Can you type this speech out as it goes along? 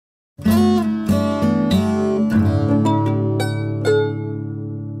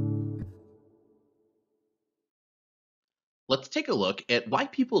let's take a look at why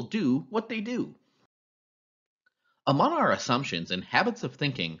people do what they do. Among our assumptions and habits of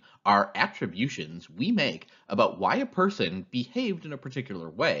thinking are attributions we make about why a person behaved in a particular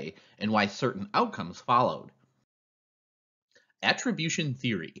way and why certain outcomes followed. Attribution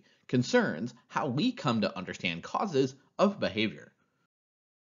theory concerns how we come to understand causes of behavior.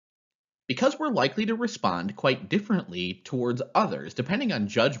 Because we're likely to respond quite differently towards others depending on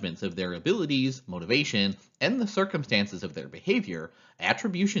judgments of their abilities, motivation, and the circumstances of their behavior,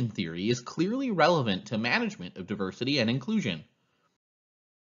 attribution theory is clearly relevant to management of diversity and inclusion.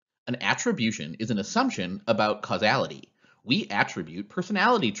 An attribution is an assumption about causality. We attribute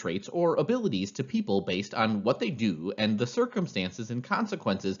personality traits or abilities to people based on what they do and the circumstances and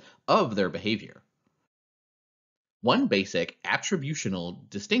consequences of their behavior. One basic attributional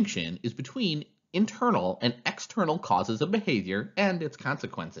distinction is between internal and external causes of behavior and its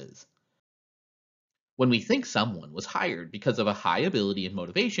consequences. When we think someone was hired because of a high ability and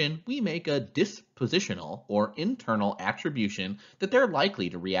motivation, we make a dispositional or internal attribution that they're likely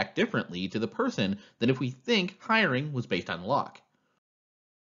to react differently to the person than if we think hiring was based on luck.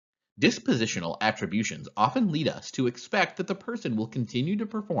 Dispositional attributions often lead us to expect that the person will continue to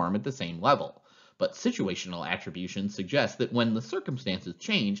perform at the same level, but situational attributions suggest that when the circumstances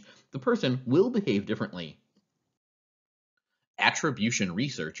change, the person will behave differently. Attribution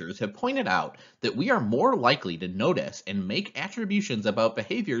researchers have pointed out that we are more likely to notice and make attributions about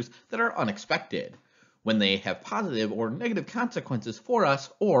behaviors that are unexpected, when they have positive or negative consequences for us,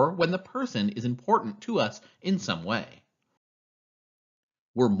 or when the person is important to us in some way.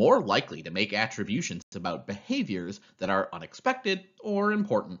 We're more likely to make attributions about behaviors that are unexpected or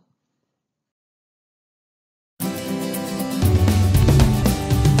important.